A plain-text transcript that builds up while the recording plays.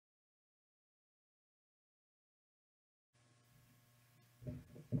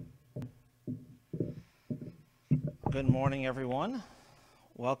Good morning, everyone.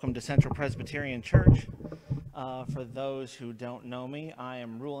 Welcome to Central Presbyterian Church. For those who don't know me, I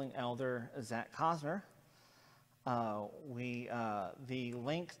am Ruling Elder Zach Cosner. The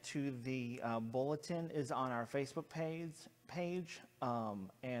link to the bulletin is on our Facebook page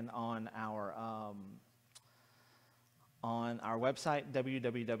and on our website,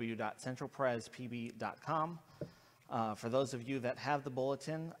 www.centralprespb.com. For those of you that have the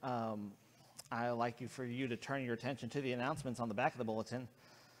bulletin, I'd like for you to turn your attention to the announcements on the back of the bulletin.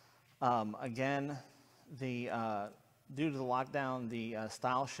 Again, due to the lockdown, the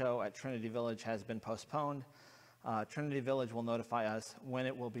style show at Trinity Village has been postponed. Trinity Village will notify us when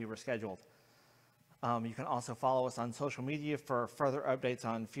it will be rescheduled. You can also follow us on social media for further updates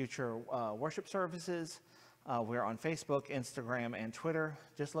on future worship services. We're on Facebook, Instagram, and Twitter.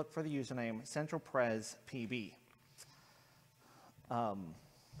 Just look for the username CentralPresPB.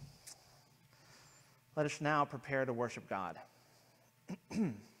 Let us now prepare to worship God.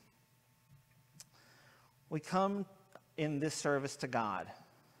 We come in this service to God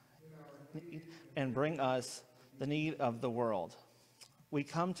and bring us the need of the world. We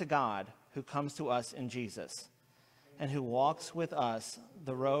come to God who comes to us in Jesus and who walks with us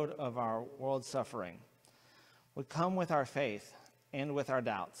the road of our world's suffering. We come with our faith and with our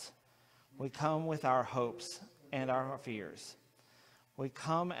doubts. We come with our hopes and our fears. We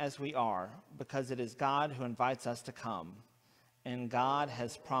come as we are because it is God who invites us to come, and God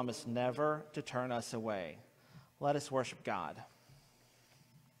has promised never to turn us away. Let us worship God.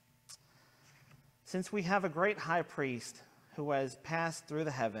 Since we have a great high priest who has passed through the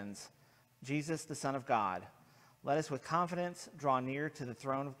heavens, Jesus, the Son of God, let us with confidence draw near to the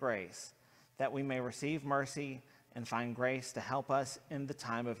throne of grace, that we may receive mercy and find grace to help us in the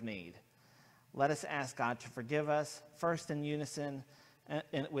time of need. Let us ask God to forgive us, first in unison,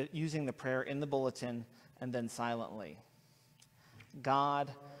 using the prayer in the bulletin, and then silently.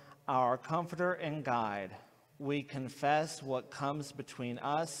 God, our comforter and guide, we confess what comes between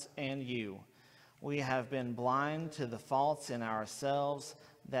us and you. We have been blind to the faults in ourselves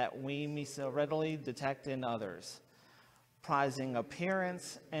that we may so readily detect in others, prizing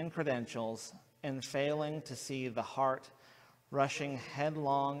appearance and credentials and failing to see the heart rushing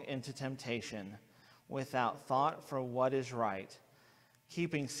headlong into temptation without thought for what is right,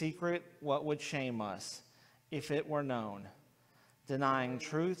 keeping secret what would shame us if it were known, denying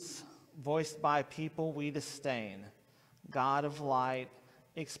truths voiced by people we disdain. God of light,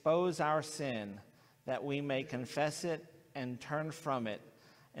 expose our sin that we may confess it and turn from it,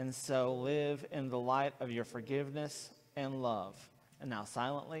 and so live in the light of your forgiveness and love. And now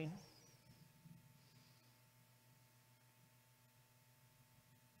silently.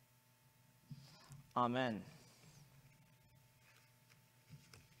 Amen.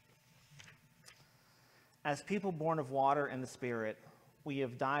 As people born of water and the Spirit, we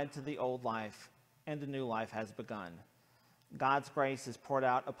have died to the old life, and a new life has begun. God's grace is poured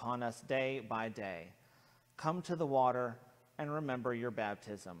out upon us day by day. Come to the water and remember your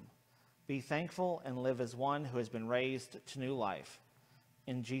baptism. Be thankful and live as one who has been raised to new life.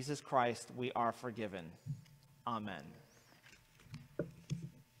 In Jesus Christ we are forgiven. Amen.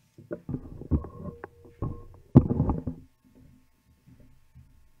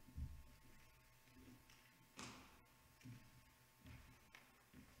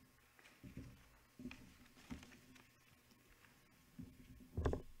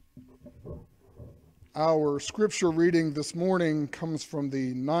 Our scripture reading this morning comes from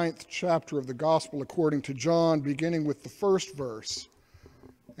the 9th chapter of the Gospel according to John, beginning with the first verse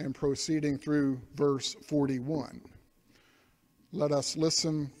and proceeding through verse 41. Let us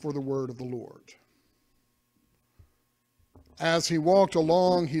listen for the word of the Lord. As he walked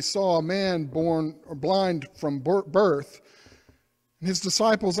along, he saw a man born blind from birth, and his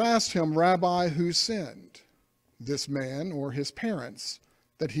disciples asked him, "Rabbi, who sinned, this man or his parents,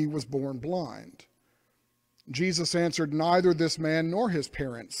 that he was born blind?" Jesus answered, "Neither this man nor his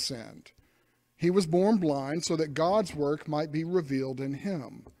parents sinned. He was born blind so that God's work might be revealed in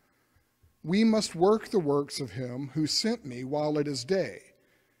him. We must work the works of him who sent me while it is day.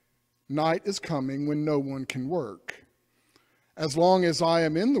 Night is coming when no one can work. As long as I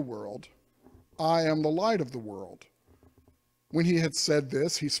am in the world, I am the light of the world." When he had said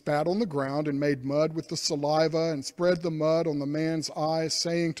this, he spat on the ground and made mud with the saliva and spread the mud on the man's eyes,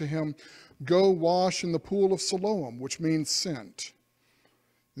 saying to him, "Go wash in the pool of Siloam," which means sent.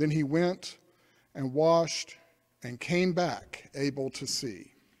 Then he went and washed and came back able to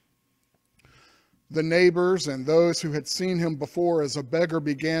see. The neighbors and those who had seen him before as a beggar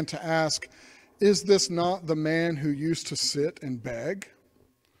began to ask, "Is this not the man who used to sit and beg?"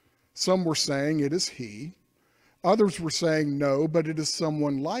 Some were saying, "It is he." Others were saying, "No, but it is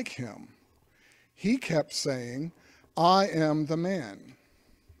someone like him." He kept saying, "I am the man."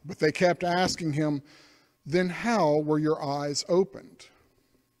 But they kept asking him, "Then how were your eyes opened?"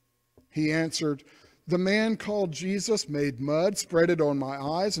 He answered, "The man called Jesus made mud, spread it on my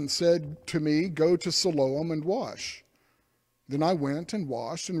eyes, and said to me, 'Go to Siloam and wash.' Then I went and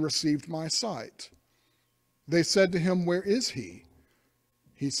washed and received my sight." They said to him, "Where is he?"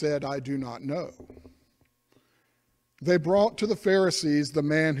 He said, "I do not know." They brought to the Pharisees the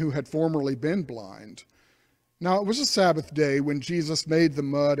man who had formerly been blind. Now it was a Sabbath day when Jesus made the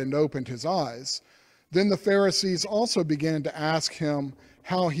mud and opened his eyes. Then the Pharisees also began to ask him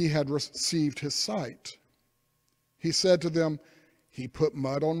how he had received his sight. He said to them, "He put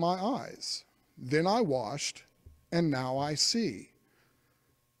mud on my eyes. Then I washed, and now I see."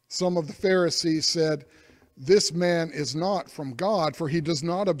 Some of the Pharisees said, "This man is not from God, for he does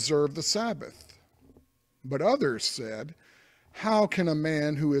not observe the Sabbath." But others said, "How can a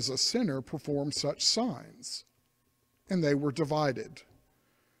man who is a sinner perform such signs?" And they were divided.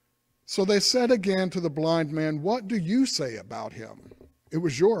 So they said again to the blind man, "What do you say about him? It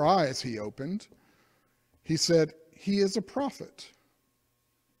was your eyes he opened." He said, "He is a prophet."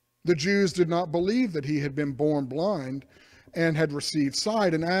 The Jews did not believe that he had been born blind and had received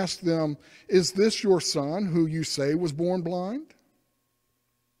sight, and asked them, "Is this your son who you say was born blind?"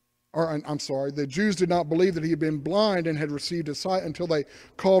 The Jews did not believe that he had been blind and had received his sight until they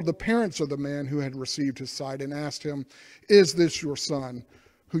called the parents of the man who had received his sight and asked him, "Is this your son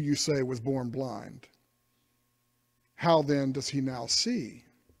who you say was born blind? How then does he now see?"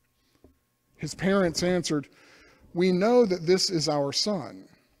 His parents answered, "We know that this is our son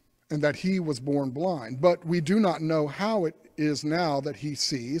and that he was born blind, but we do not know how it is now that he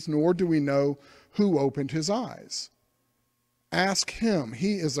sees, nor do we know who opened his eyes. Ask him,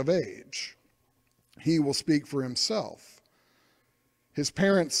 he is of age. He will speak for himself." His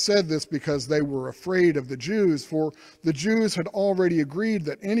parents said this because they were afraid of the Jews, for the Jews had already agreed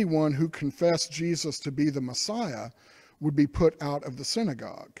that anyone who confessed Jesus to be the Messiah would be put out of the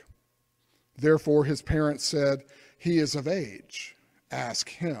synagogue. Therefore his parents said, "He is of age. Ask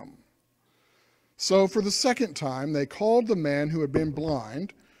him." So for the second time they called the man who had been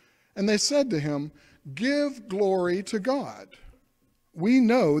blind, and they said to him, "Give glory to God. We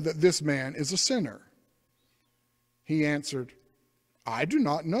know that this man is a sinner." He answered, "I do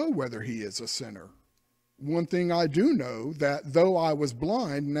not know whether he is a sinner. One thing I do know, that though I was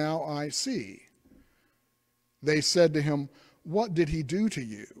blind, now I see." They said to him, "What did he do to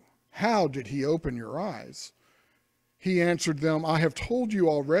you? How did he open your eyes?" He answered them, "I have told you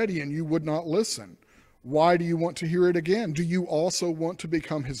already, and you would not listen. Why do you want to hear it again? Do you also want to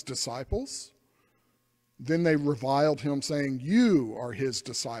become his disciples?" Then they reviled him, saying, "You are his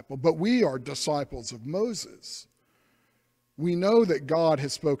disciple, but we are disciples of Moses. We know that God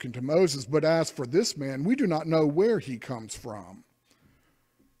has spoken to Moses, but as for this man, we do not know where he comes from."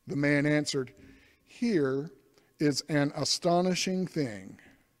 The man answered, "Here is an astonishing thing.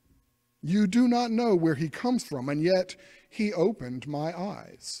 You do not know where he comes from, and yet he opened my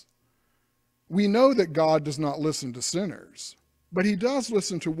eyes. We know that God does not listen to sinners, but he does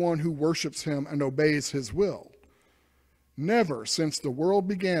listen to one who worships him and obeys his will. Never since the world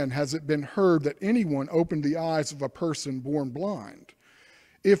began has it been heard that anyone opened the eyes of a person born blind.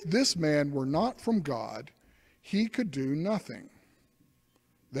 If this man were not from God, he could do nothing."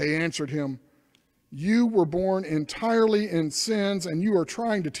 They answered him, "You were born entirely in sins, and you are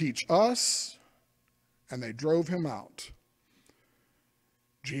trying to teach us?" And they drove him out.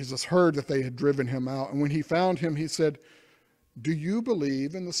 Jesus heard that they had driven him out, and when he found him, he said, "Do you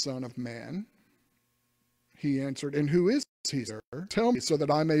believe in the Son of Man?" He answered, "And who is he, sir? Tell me so that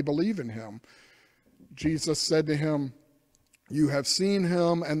I may believe in him." Jesus said to him, "You have seen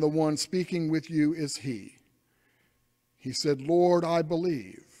him, and the one speaking with you is he." He said, "Lord, I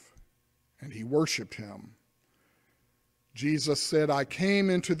believe." And he worshiped him. Jesus said, "I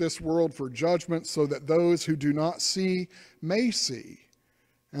came into this world for judgment, so that those who do not see may see,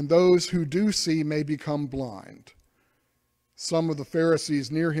 and those who do see may become blind." Some of the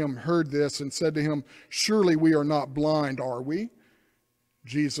Pharisees near him heard this and said to him, "Surely we are not blind, are we?"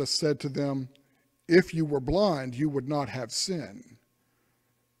 Jesus said to them, "If you were blind, you would not have sin.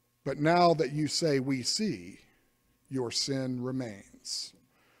 But now that you say we see, your sin remains."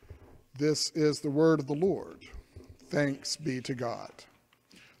 This is the word of the Lord. Thanks be to God.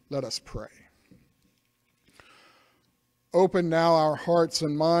 Let us pray. Open now our hearts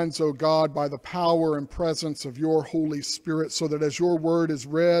and minds, O God, by the power and presence of your Holy Spirit, so that as your word is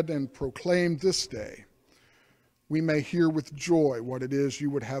read and proclaimed this day, we may hear with joy what it is you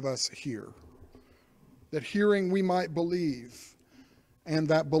would have us hear. that hearing we might believe, and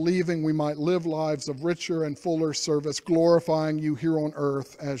that believing we might live lives of richer and fuller service, glorifying you here on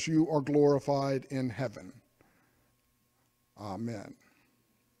earth as you are glorified in heaven. Amen.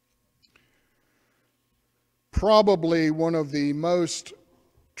 Probably one of the most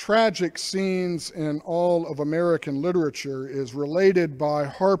tragic scenes in all of American literature is related by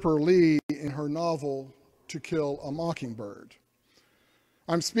Harper Lee in her novel To Kill a Mockingbird.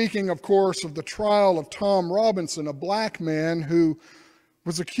 I'm speaking, of course, of the trial of Tom Robinson, a black man who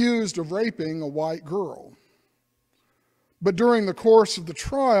was accused of raping a white girl. But during the course of the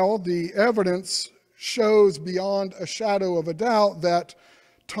trial, the evidence shows beyond a shadow of a doubt that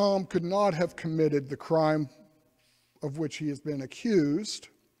Tom could not have committed the crime of which he has been accused,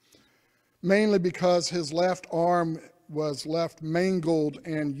 mainly because his left arm was left mangled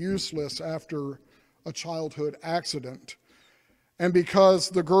and useless after a childhood accident, and because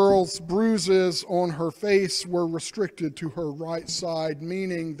the girl's bruises on her face were restricted to her right side,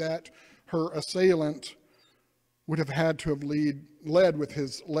 meaning that her assailant would have had to have led with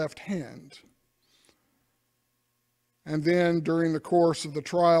his left hand. And then during the course of the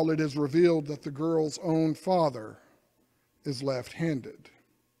trial, it is revealed that the girl's own father is left-handed.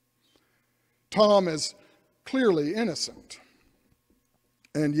 Tom is clearly innocent,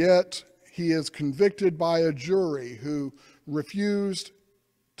 and yet he is convicted by a jury who refused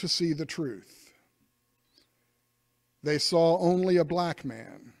to see the truth. They saw only a black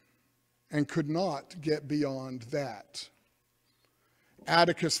man and could not get beyond that.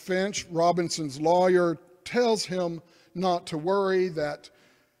 Atticus Finch, Robinson's lawyer, tells him not to worry, that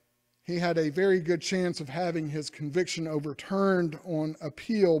he had a very good chance of having his conviction overturned on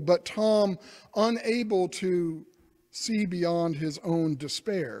appeal, but Tom, unable to see beyond his own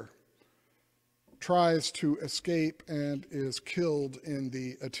despair, tries to escape and is killed in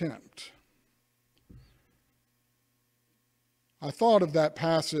the attempt. I thought of that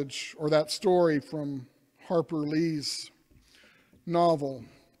passage, or that story from Harper Lee's novel,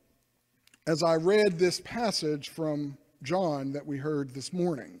 as I read this passage from John that we heard this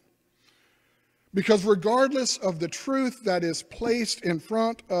morning. Because regardless of the truth that is placed in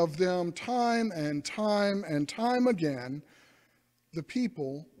front of them time and time and time again, the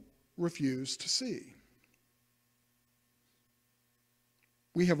people refuse to see.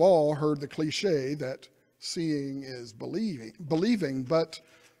 We have all heard the cliche that seeing is believing, but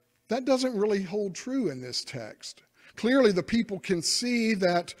that doesn't really hold true in this text. Clearly, the people can see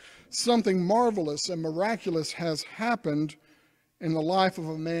that something marvelous and miraculous has happened in the life of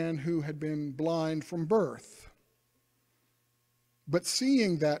a man who had been blind from birth. But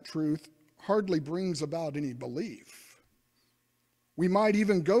seeing that truth hardly brings about any belief. We might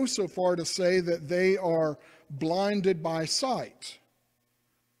even go so far to say that they are blinded by sight,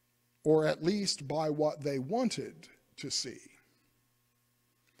 or at least by what they wanted to see.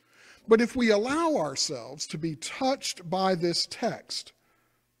 But if we allow ourselves to be touched by this text,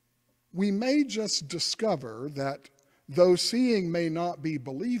 we may just discover that though seeing may not be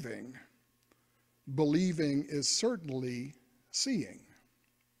believing, believing is certainly seeing.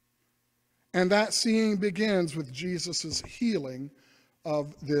 And that seeing begins with Jesus' healing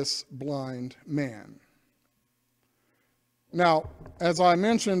of this blind man. Now, as I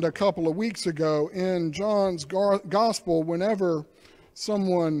mentioned a couple of weeks ago, in John's gospel, whenever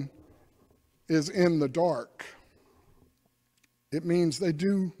someone is in the dark, it means they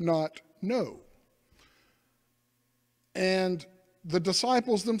do not know. And the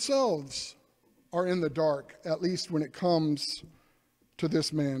disciples themselves are in the dark, at least when it comes to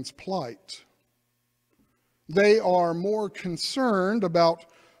this man's plight. They are more concerned about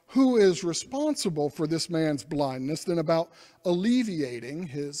who is responsible for this man's blindness than about alleviating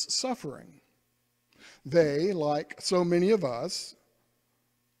his suffering. They, like so many of us,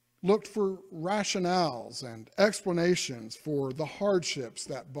 looked for rationales and explanations for the hardships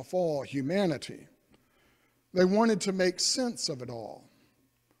that befall humanity. They wanted to make sense of it all.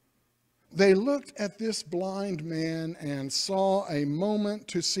 They looked at this blind man and saw a moment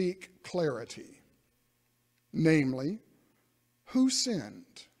to seek clarity. Namely, who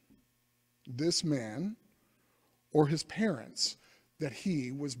sinned, this man or his parents, that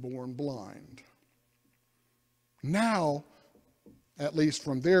he was born blind? Now, at least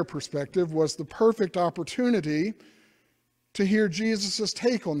from their perspective, was the perfect opportunity to hear Jesus'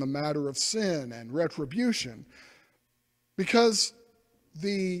 take on the matter of sin and retribution, because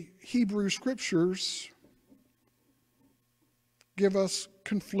the Hebrew Scriptures give us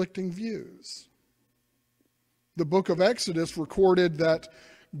conflicting views. The book of Exodus recorded that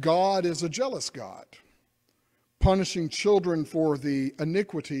God is a jealous God, punishing children for the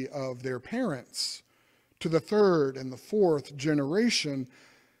iniquity of their parents, to the third and the fourth generation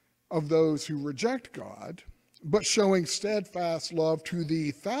of those who reject God, but showing steadfast love to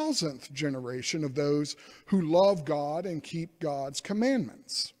the 1,000th generation of those who love God and keep God's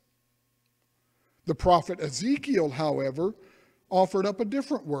commandments. The prophet Ezekiel, however, offered up a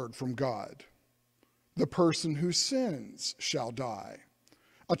different word from God. The person who sins shall die.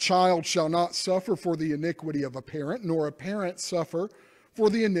 A child shall not suffer for the iniquity of a parent, nor a parent suffer for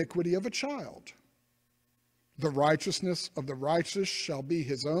the iniquity of a child. The righteousness of the righteous shall be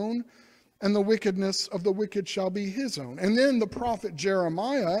his own, and the wickedness of the wicked shall be his own. And then the prophet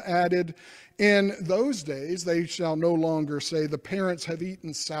Jeremiah added, in those days they shall no longer say, the parents have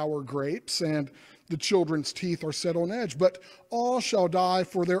eaten sour grapes, and the children's teeth are set on edge, but all shall die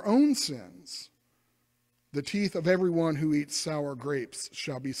for their own sins. The teeth of everyone who eats sour grapes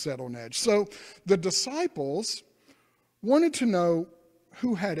shall be set on edge. So the disciples wanted to know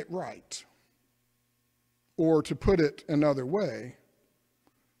who had it right. Or to put it another way,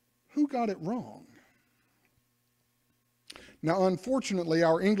 who got it wrong? Now, unfortunately,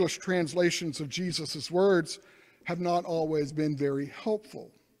 our English translations of Jesus' words have not always been very helpful.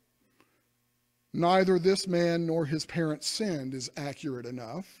 Neither this man nor his parents sinned is accurate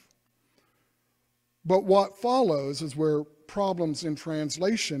enough. But what follows is where problems in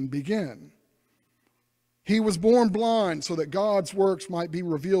translation begin. He was born blind so that God's works might be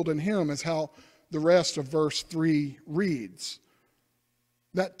revealed in him, is how the rest of verse 3 reads.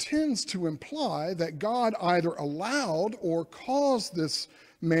 That tends to imply that God either allowed or caused this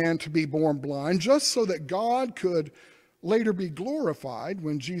man to be born blind just so that God could later be glorified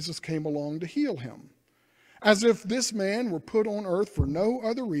when Jesus came along to heal him, as if this man were put on earth for no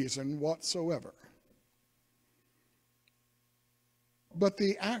other reason whatsoever. But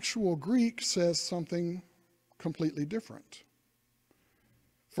the actual Greek says something completely different.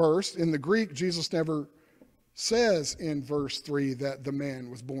 First, in the Greek, Jesus never says in verse 3 that the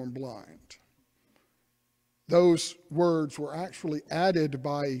man was born blind. Those words were actually added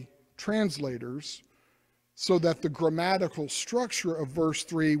by translators so that the grammatical structure of verse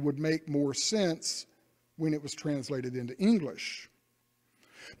 3 would make more sense when it was translated into English.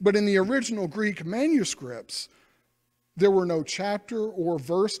 But in the original Greek manuscripts, there were no chapter or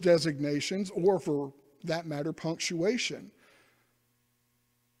verse designations, or for that matter, punctuation.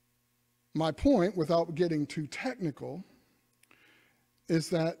 My point, without getting too technical, is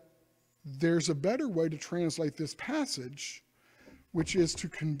that there's a better way to translate this passage, which is to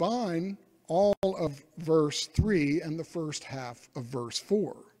combine all of verse 3 and the first half of verse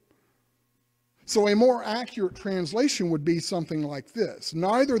 4. So a more accurate translation would be something like this: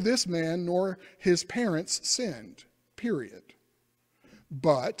 neither this man nor his parents sinned, period.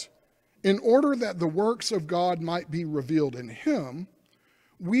 But in order that the works of God might be revealed in him,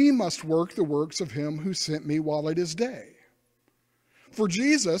 we must work the works of him who sent me while it is day. For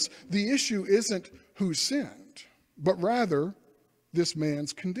Jesus, the issue isn't who sinned, but rather this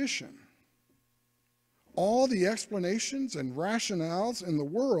man's condition. All the explanations and rationales in the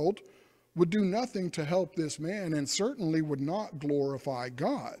world would do nothing to help this man, and certainly would not glorify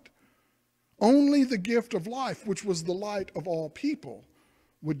God. Only the gift of life, which was the light of all people,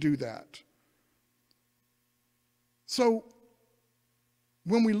 would do that. So,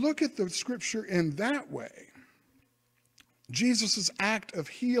 when we look at the scripture in that way, Jesus' act of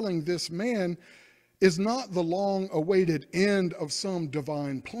healing this man is not the long-awaited end of some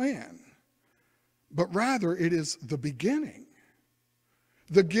divine plan, but rather it is the beginning.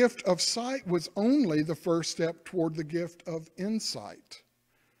 The gift of sight was only the first step toward the gift of insight.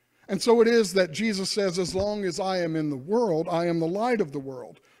 And so it is that Jesus says, as long as I am in the world, I am the light of the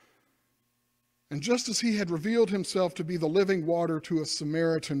world. And just as he had revealed himself to be the living water to a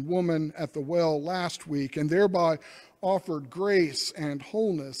Samaritan woman at the well last week, and thereby offered grace and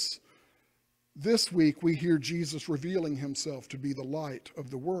wholeness, this week we hear Jesus revealing himself to be the light of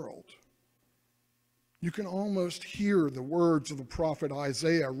the world. You can almost hear the words of the prophet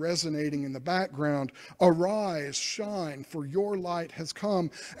Isaiah resonating in the background. Arise, shine, for your light has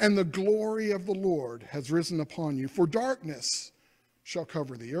come, and the glory of the Lord has risen upon you. For darkness shall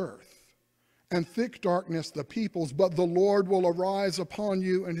cover the earth, and thick darkness the peoples, but the Lord will arise upon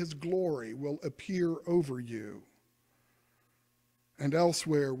you, and his glory will appear over you. And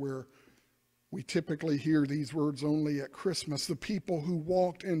elsewhere, where we typically hear these words only at Christmas, the people who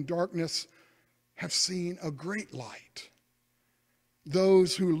walked in darkness have seen a great light.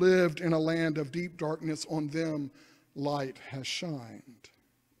 Those who lived in a land of deep darkness, on them light has shined.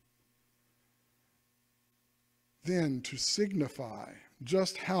 Then, to signify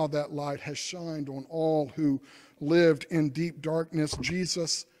just how that light has shined on all who lived in deep darkness,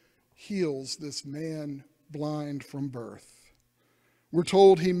 Jesus heals this man blind from birth. We're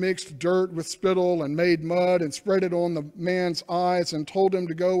told he mixed dirt with spittle and made mud and spread it on the man's eyes and told him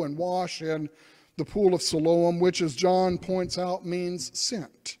to go and wash in the pool of Siloam, which, as John points out, means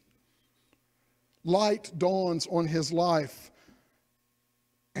sent. Light dawns on his life,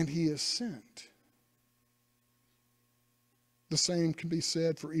 and he is sent. The same can be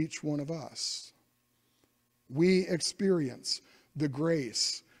said for each one of us. We experience the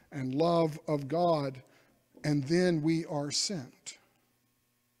grace and love of God, and then we are sent.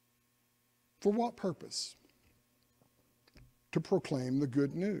 For what purpose? To proclaim the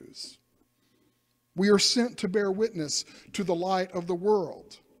good news. We are sent to bear witness to the light of the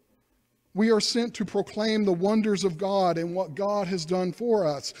world. We are sent to proclaim the wonders of God and what God has done for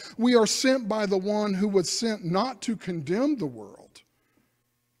us. We are sent by the one who was sent not to condemn the world,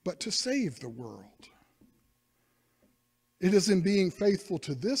 but to save the world. It is in being faithful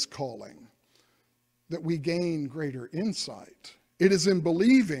to this calling that we gain greater insight. It is in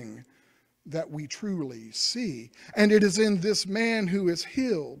believing that we truly see. And it is in this man who is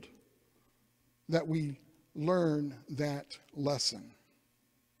healed that we learn that lesson.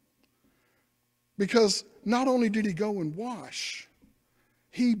 Because not only did he go and wash,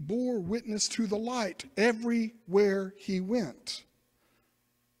 he bore witness to the light everywhere he went.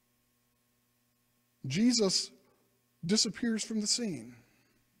 Jesus disappears from the scene.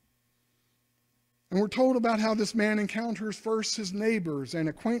 And we're told about how this man encounters first his neighbors and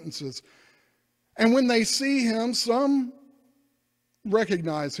acquaintances. And when they see him, some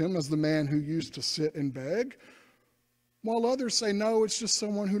recognize him as the man who used to sit and beg, while others say, no, it's just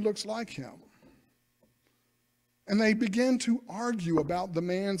someone who looks like him. And they begin to argue about the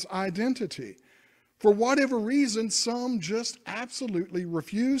man's identity. For whatever reason, some just absolutely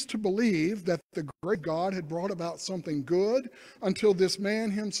refused to believe that the great God had brought about something good until this man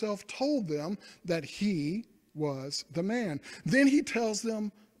himself told them that he was the man. Then he tells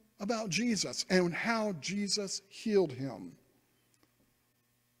them about Jesus and how Jesus healed him.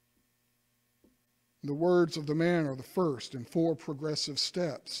 The words of the man are the first in 4 progressive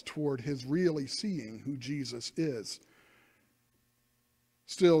steps toward his really seeing who Jesus is.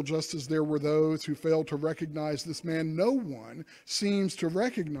 Still, just as there were those who failed to recognize this man, no one seems to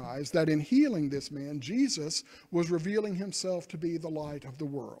recognize that in healing this man, Jesus was revealing himself to be the light of the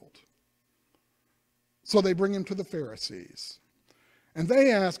world. So they bring him to the Pharisees, and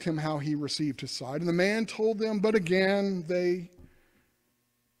they ask him how he received his sight. And the man told them, but again, they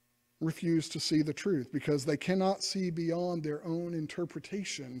refuse to see the truth because they cannot see beyond their own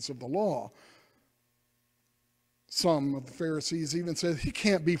interpretations of the law. Some of the Pharisees even said, he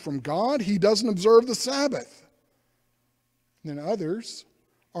can't be from God. He doesn't observe the Sabbath. And then others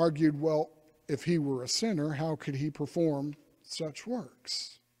argued, well, if he were a sinner, how could he perform such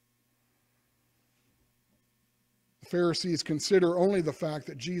works? The Pharisees consider only the fact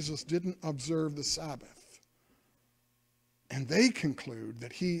that Jesus didn't observe the Sabbath. And they conclude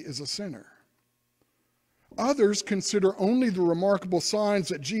that he is a sinner. Others consider only the remarkable signs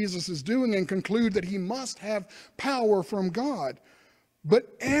that Jesus is doing and conclude that he must have power from God.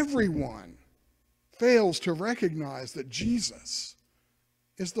 But everyone fails to recognize that Jesus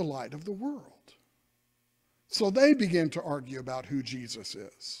is the light of the world. So they begin to argue about who Jesus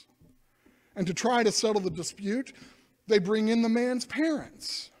is. And to try to settle the dispute, they bring in the man's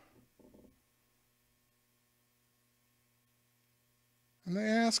parents. And they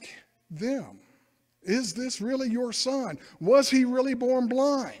ask them, is this really your son? Was he really born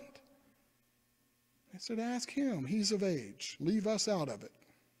blind? They said, ask him. He's of age. Leave us out of it.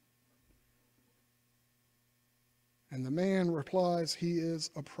 And the man replies, he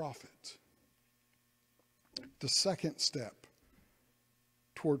is a prophet. The second step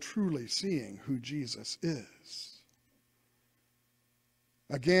toward truly seeing who Jesus is.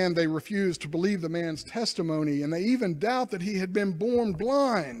 Again, they refuse to believe the man's testimony, and they even doubt that he had been born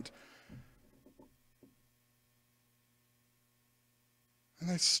blind. And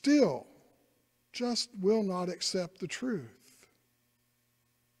they still just will not accept the truth.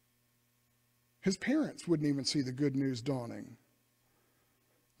 His parents wouldn't even see the good news dawning.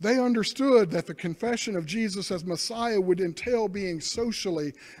 They understood that the confession of Jesus as Messiah would entail being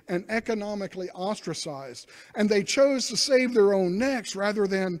socially and economically ostracized, and they chose to save their own necks rather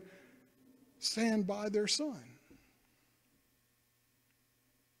than stand by their son.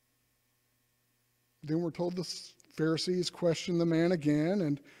 Then we're told the Pharisees questioned the man again,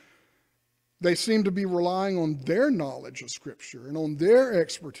 and they seem to be relying on their knowledge of Scripture and on their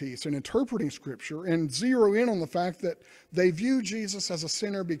expertise in interpreting Scripture, and zero in on the fact that they view Jesus as a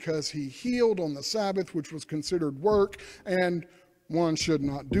sinner because he healed on the Sabbath, which was considered work, and one should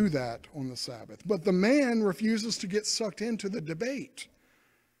not do that on the Sabbath. But the man refuses to get sucked into the debate.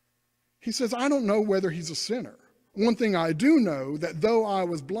 He says, I don't know whether he's a sinner. One thing I do know, that though I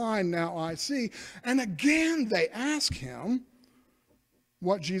was blind, now I see. And again, they ask him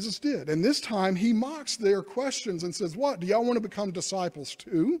what Jesus did. And this time he mocks their questions and says, what, do y'all want to become disciples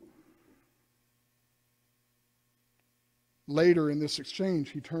too? Later in this exchange,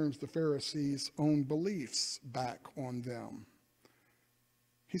 he turns the Pharisees' own beliefs back on them.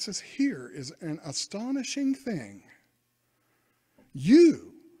 He says, here is an astonishing thing.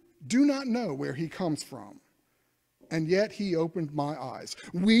 You do not know where he comes from, and yet he opened my eyes.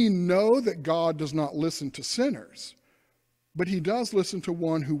 We know that God does not listen to sinners, but he does listen to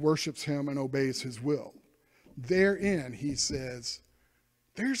one who worships him and obeys his will. Therein, he says,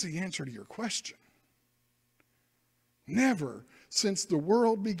 there's the answer to your question. Never since the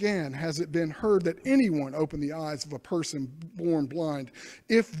world began has it been heard that anyone opened the eyes of a person born blind.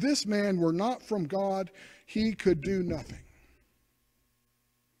 If this man were not from God, he could do nothing.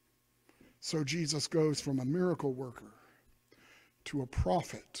 So Jesus goes from a miracle worker to a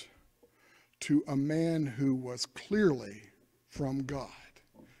prophet to a man who was clearly from God.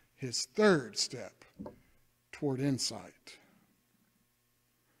 His third step toward insight.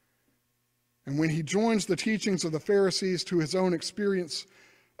 And when he joins the teachings of the Pharisees to his own experience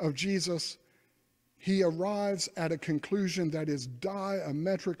of Jesus, he arrives at a conclusion that is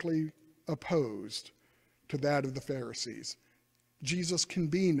diametrically opposed to that of the Pharisees. Jesus can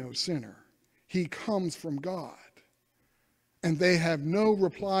be no sinner. He comes from God. And they have no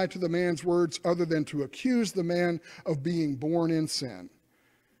reply to the man's words other than to accuse the man of being born in sin.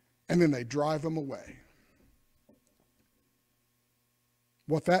 And then they drive him away.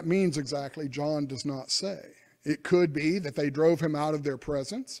 What that means exactly, John does not say. It could be that they drove him out of their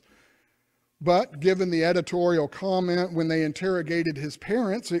presence. But given the editorial comment when they interrogated his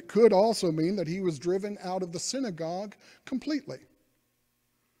parents, it could also mean that he was driven out of the synagogue completely.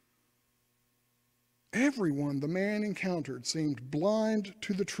 Everyone the man encountered seemed blind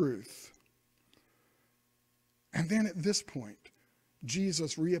to the truth. And then at this point,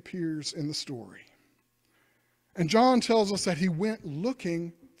 Jesus reappears in the story. And John tells us that he went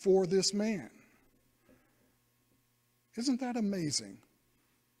looking for this man. Isn't that amazing?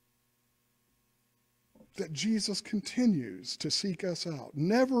 That Jesus continues to seek us out,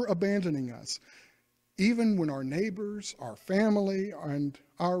 never abandoning us, even when our neighbors, our family, and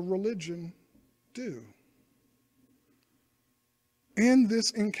our religion do. In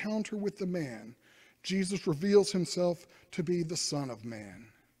this encounter with the man, Jesus reveals himself to be the Son of Man,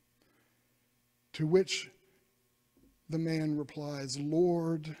 to which the man replies,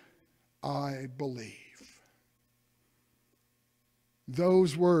 Lord, I believe.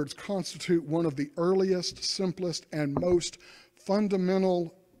 Those words constitute one of the earliest, simplest, and most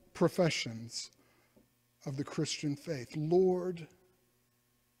fundamental professions of the Christian faith. Lord,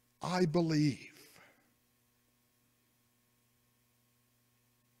 I believe.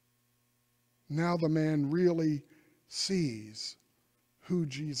 Now the man really sees who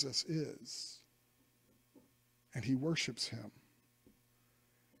Jesus is. And he worships him.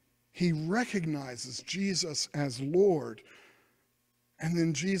 He recognizes Jesus as Lord. And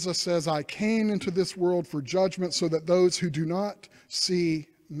then Jesus says, I came into this world for judgment so that those who do not see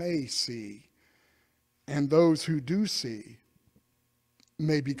may see, and those who do see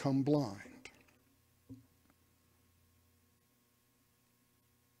may become blind.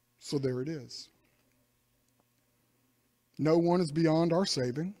 So there it is. No one is beyond our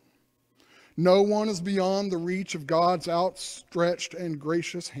saving. No one is beyond the reach of God's outstretched and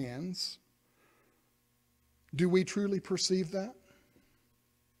gracious hands. Do we truly perceive that?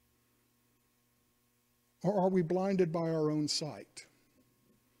 Or are we blinded by our own sight?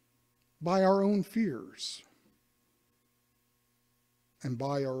 By our own fears? And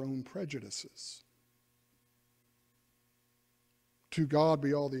by our own prejudices? To God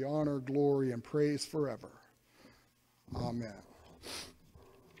be all the honor, glory, and praise forever. Amen.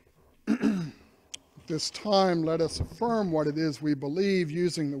 At this time, let us affirm what it is we believe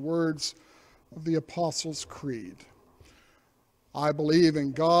using the words of the Apostles' Creed. I believe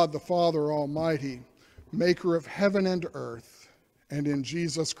in God the Father Almighty, maker of heaven and earth, and in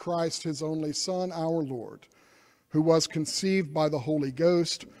Jesus Christ, his only Son, our Lord, who was conceived by the Holy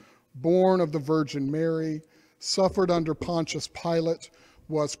Ghost, born of the Virgin Mary, suffered under Pontius Pilate,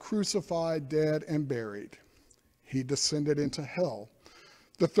 was crucified, dead, and buried. He descended into hell.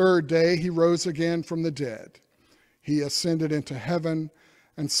 The third day he rose again from the dead. He ascended into heaven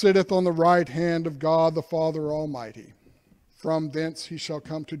and sitteth on the right hand of God the Father Almighty. From thence he shall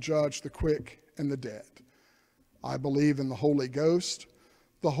come to judge the quick and the dead. I believe in the Holy Ghost,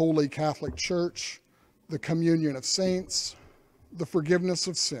 the Holy Catholic Church, the communion of saints, the forgiveness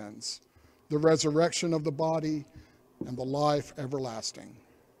of sins, the resurrection of the body, and the life everlasting.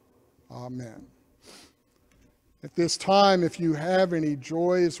 Amen. At this time, if you have any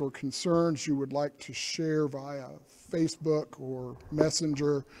joys or concerns you would like to share via Facebook or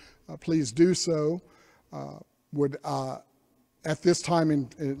Messenger, please do so. At this time,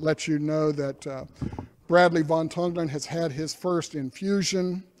 let you know that Bradley Von Tunglen has had his first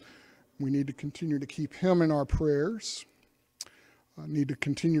infusion. We need to continue to keep him in our prayers. I need to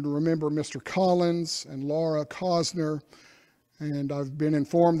continue to remember Mr. Collins and Laura Cosner. And I've been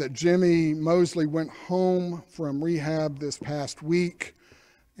informed that Jimmy Mosley went home from rehab this past week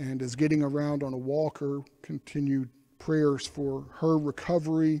and is getting around on a walker. Continued prayers for her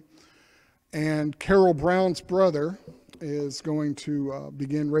recovery. And Carol Brown's brother is going to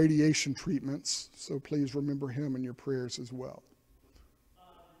begin radiation treatments, so please remember him in your prayers as well.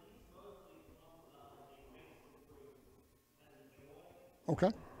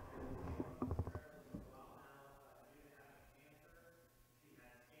 Okay.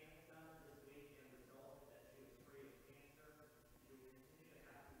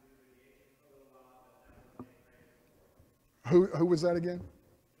 Who was that again?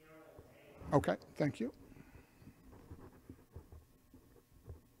 Okay, thank you.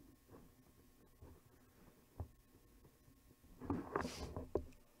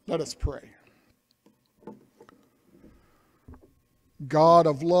 Let us pray. God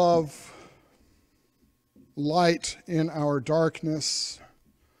of love, light in our darkness,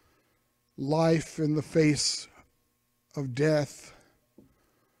 life in the face of death,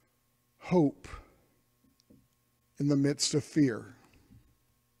 hope in the midst of fear.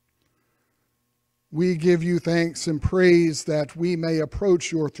 We give you thanks and praise that we may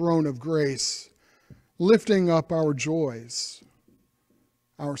approach your throne of grace, lifting up our joys,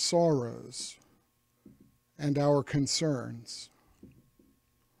 our sorrows, and our concerns.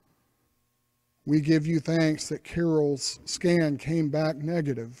 We give you thanks that Carol's scan came back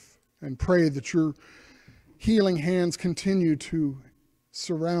negative and pray that your healing hands continue to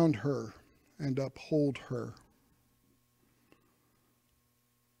surround her and uphold her.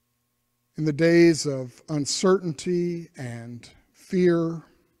 In the days of uncertainty and fear,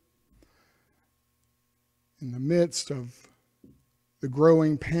 in the midst of the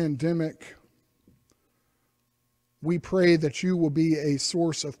growing pandemic, we pray that you will be a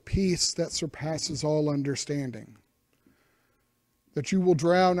source of peace that surpasses all understanding, that you will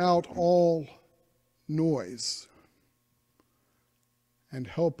drown out all noise and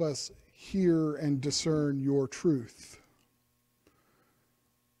help us hear and discern your truth,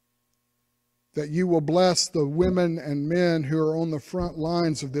 that you will bless the women and men who are on the front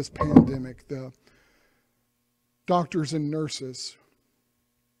lines of this pandemic, the doctors and nurses,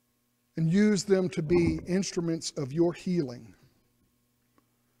 and use them to be instruments of your healing.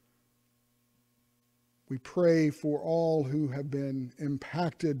 We pray for all who have been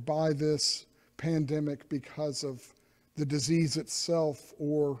impacted by this pandemic because of the disease itself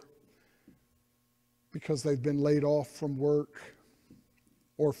or because they've been laid off from work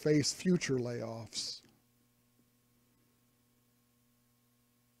or face future layoffs.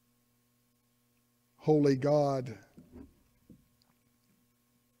 Holy God,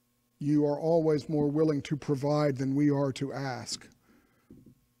 you are always more willing to provide than we are to ask.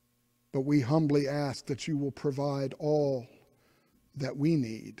 But we humbly ask that you will provide all that we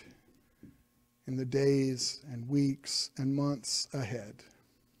need in the days and weeks and months ahead.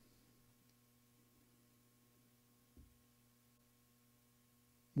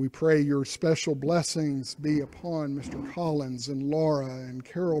 We pray your special blessings be upon Mr. Collins and Laura and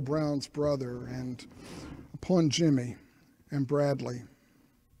Carol Brown's brother and upon Jimmy and Bradley.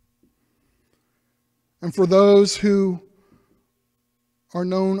 And for those who are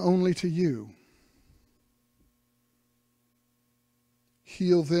known only to you,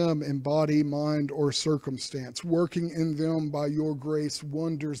 heal them in body, mind, or circumstance, working in them by your grace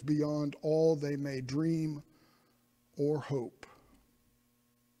wonders beyond all they may dream or hope.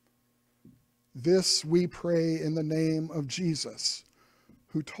 This we pray in the name of Jesus,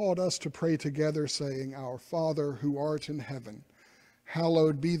 who taught us to pray together, saying, Our Father, who art in heaven,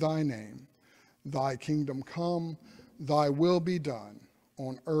 hallowed be thy name. Thy kingdom come, thy will be done,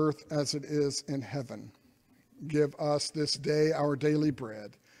 on earth as it is in heaven. Give us this day our daily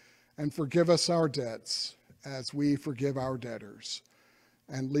bread, and forgive us our debts, as we forgive our debtors.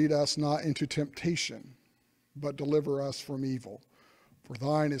 And lead us not into temptation, but deliver us from evil. For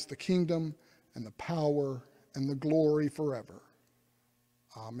thine is the kingdom, and the power, and the glory forever.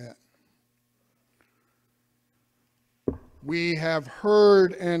 Amen. We have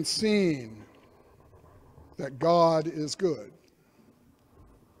heard and seen that God is good.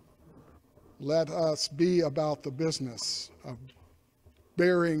 Let us be about the business of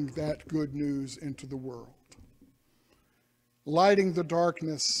bearing that good news into the world, lighting the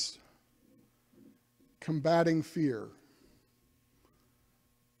darkness, combating fear,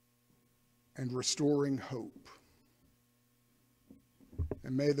 and restoring hope.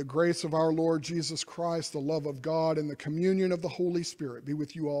 And may the grace of our Lord Jesus Christ, the love of God, and the communion of the Holy Spirit be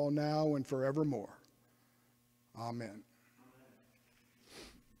with you all now and forevermore. Amen.